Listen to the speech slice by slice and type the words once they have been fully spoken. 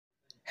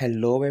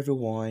Hello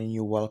everyone,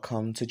 you're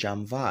welcome to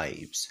Jam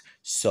Vibes.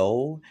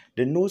 So,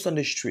 the news on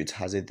the street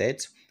has it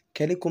that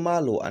Kelly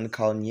Khumalo and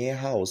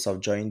Niehaus have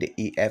joined the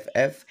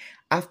EFF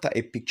after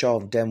a picture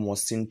of them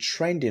was seen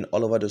trending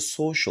all over the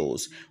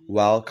socials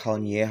while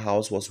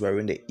Niehaus was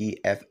wearing the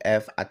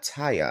EFF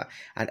attire,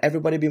 and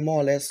everybody be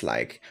more or less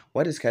like,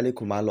 what is Kelly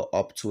Khumalo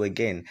up to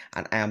again?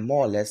 And I am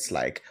more or less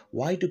like,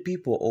 why do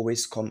people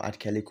always come at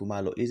Kelly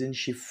Khumalo? Isn't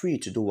she free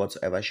to do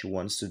whatever she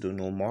wants to do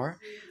no more?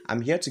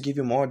 I'm here to give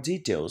you more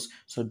details,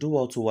 so do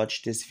well to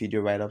watch this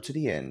video right up to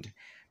the end.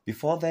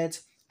 Before that,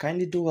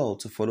 kindly do well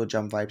to follow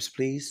Jam Vibes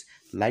please,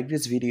 like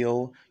this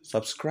video,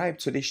 subscribe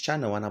to this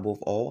channel, and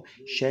above all,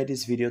 share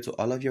this video to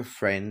all of your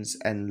friends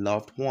and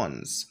loved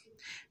ones.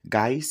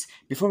 Guys,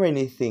 before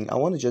anything, I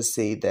want to just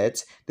say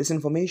that this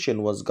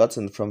information was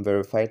gotten from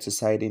Verified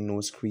Society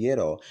News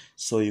Creator,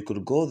 so you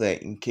could go there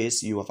in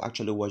case you have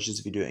actually watched this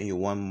video and you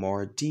want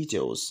more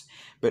details.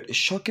 But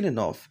shocking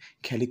enough,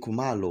 Kelly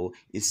Khumalo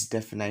is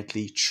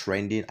definitely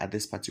trending at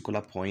this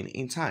particular point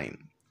in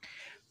time.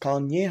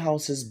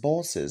 House's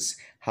bosses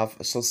have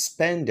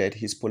suspended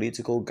his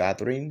political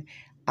gathering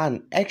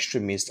and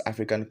extremist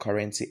African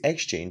currency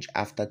exchange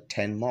after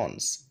 10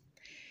 months.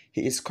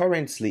 He is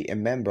currently a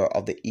member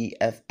of the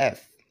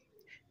EFF.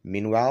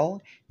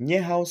 Meanwhile,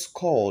 Niehaus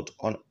called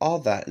on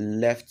other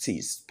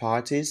leftist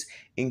parties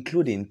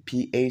including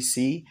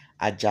PAC,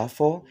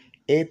 AJAFO,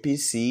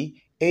 APC,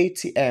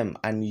 ATM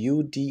and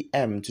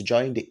UDM to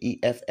join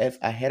the EFF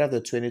ahead of the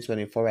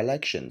 2024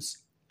 elections.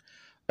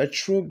 A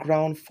true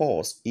ground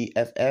force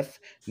EFF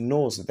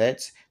knows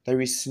that there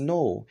is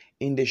no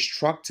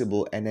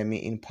indestructible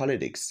enemy in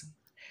politics.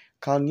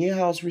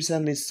 Niehaus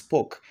recently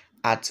spoke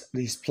at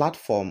his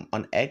platform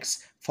on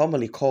X,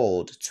 formerly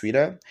called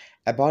Twitter,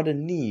 about the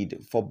need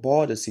for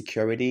border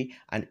security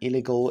and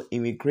illegal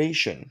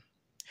immigration.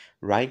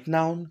 Right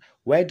now,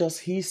 where does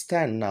he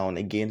stand now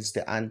against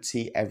the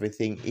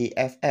anti-everything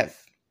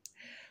EFF?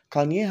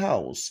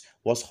 Niehaus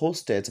was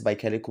hosted by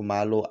Kelly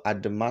Khumalo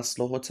at the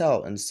Maslow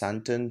Hotel in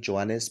Sandton,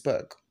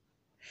 Johannesburg.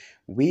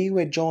 We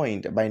were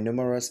joined by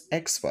numerous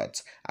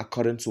experts,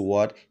 according to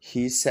what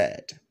he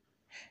said.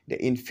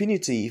 The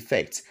infinity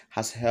effect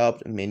has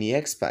helped many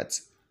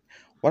experts.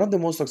 One of the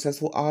most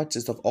successful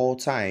artists of all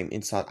time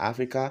in South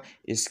Africa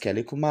is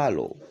Kelly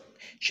Khumalo.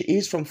 She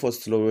is from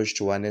Vosloorus,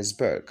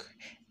 Johannesburg,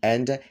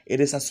 and it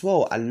is as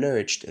well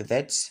alleged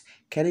that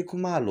Kelly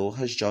Khumalo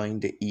has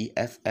joined the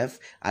EFF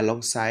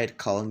alongside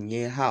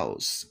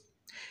Niehaus.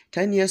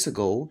 10 years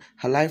ago,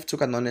 her life took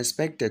an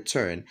unexpected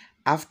turn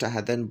after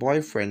her then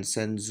boyfriend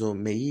Senzo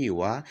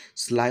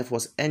Meyiwa's life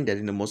was ended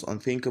in the most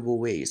unthinkable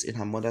ways in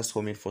her mother's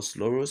home in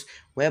Vosloorus,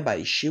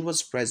 whereby she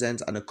was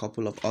present and a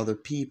couple of other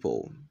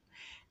people.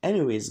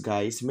 Anyways,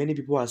 guys, many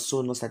people are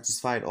so not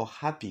satisfied or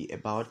happy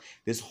about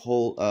this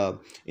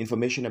whole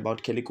information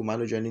about Kelly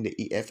Khumalo joining the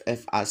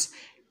EFF, as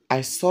I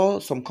saw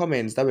some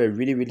comments that were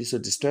really so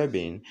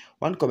disturbing.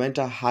 One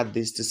commenter had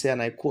this to say, and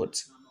I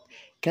quote,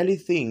 "Kelly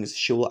thinks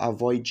she will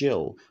avoid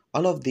jail.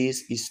 All of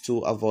this is to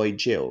avoid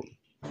jail."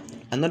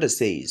 Another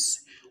says,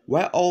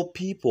 "Where all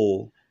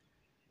people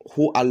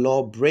who are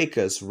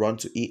lawbreakers run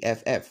to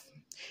EFF.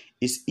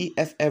 Is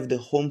EFF the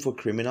home for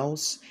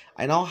criminals?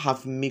 I now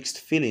have mixed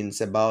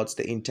feelings about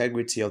the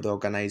integrity of the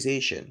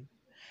organization."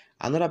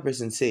 Another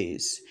person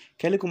says,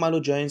 "Kelly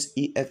Khumalo joins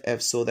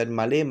EFF so that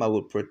Malema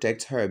will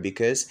protect her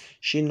because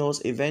she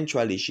knows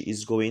eventually she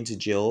is going to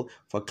jail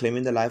for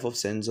claiming the life of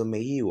Senzo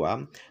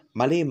Meyiwa.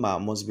 Malema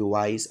must be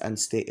wise and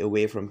stay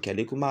away from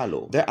Kelly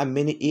Khumalo." There are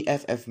many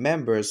EFF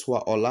members who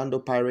are Orlando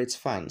Pirates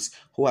fans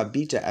who are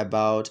bitter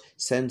about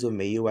Senzo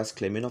Meyiwa's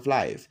claiming of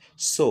life,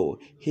 so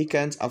he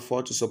can't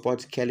afford to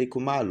support Kelly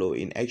Khumalo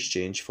in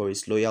exchange for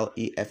his loyal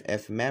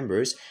EFF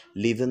members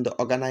leaving the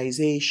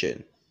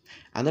organization.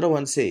 Another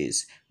one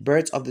says,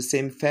 "Birds of the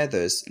same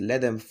feathers,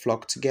 let them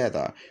flock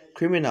together.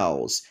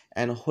 Criminals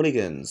and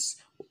hooligans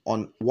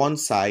on one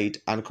side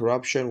and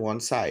corruption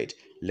one side.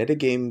 Let the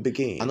game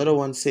begin." Another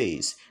one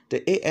says,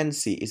 "The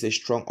ANC is a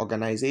strong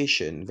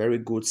organization, very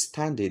good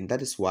standing.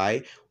 That is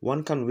why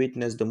one can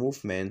witness the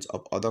movement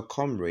of other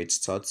comrades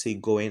thoroughly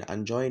going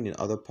and joining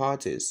other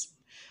parties.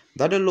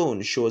 That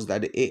alone shows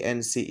that the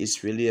ANC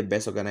is really the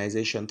best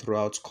organization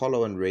throughout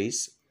color and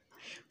race.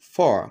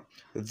 For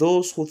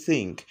those who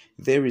think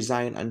they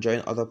resign and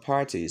join other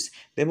parties,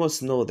 they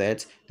must know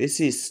that this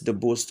is the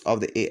boost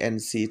of the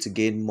ANC to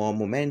gain more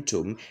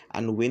momentum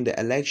and win the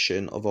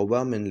election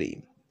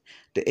overwhelmingly.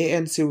 The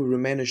ANC will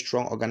remain a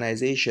strong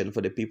organization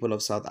for the people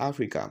of South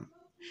Africa.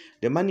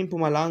 The man in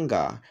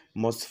Mpumalanga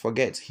must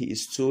forget he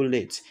is too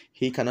late.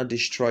 He cannot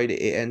destroy the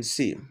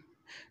ANC.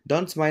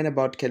 Don't mind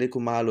about Kelly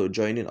Khumalo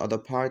joining other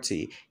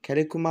party.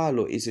 Kelly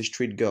Khumalo is a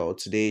street girl.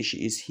 Today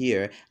she is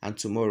here and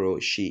tomorrow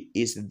she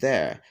is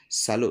there.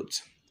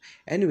 Salute."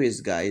 Anyways,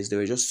 guys, there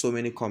were just so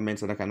many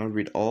comments that I cannot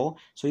read all.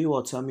 So you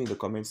all tell me in the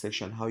comment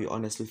section how you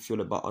honestly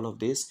feel about all of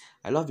this.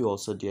 I love you all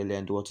so dearly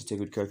and do want to take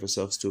good care of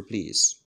yourselves too, please.